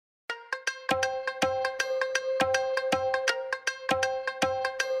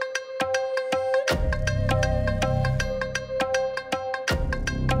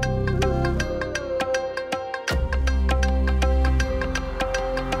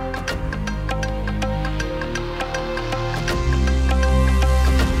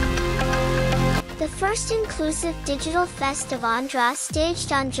first inclusive digital fest of Andhra,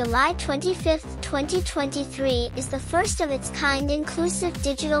 staged on July 25, 2023, is the first of its kind inclusive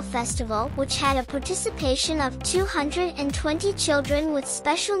digital festival, which had a participation of 220 children with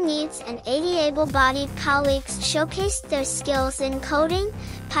special needs and 80 able-bodied colleagues showcased their skills in coding,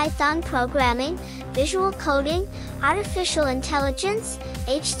 Python programming, visual coding, artificial intelligence,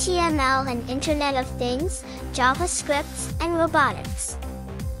 HTML and Internet of Things, JavaScript, and robotics.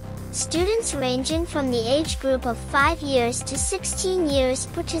 Students ranging from the age group of 5 years to 16 years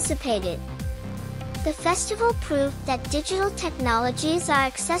participated. The festival proved that digital technologies are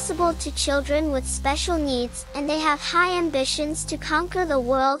accessible to children with special needs, and they have high ambitions to conquer the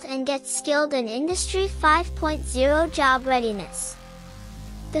world and get skilled in Industry 5.0 job readiness.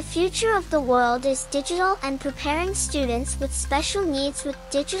 The future of the world is digital, and preparing students with special needs with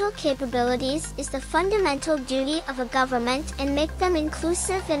digital capabilities is the fundamental duty of a government, and make them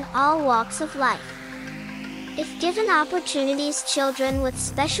inclusive in all walks of life. If given opportunities, children with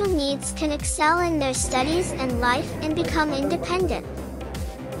special needs can excel in their studies and life and become independent.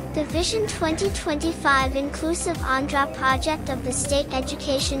 The Vision 2025 Inclusive Andhra project of the State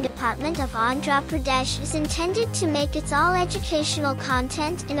Education Department of Andhra Pradesh is intended to make its all educational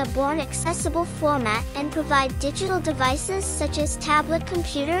content in a born accessible format and provide digital devices such as tablet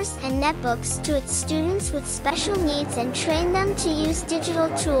computers and netbooks to its students with special needs, and train them to use digital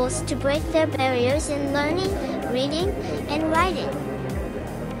tools to break their barriers in learning, reading, and writing.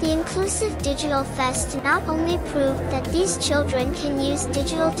 The Inclusive Digital Fest not only proved that these children can use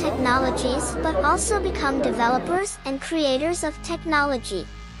digital technologies but also become developers and creators of technology.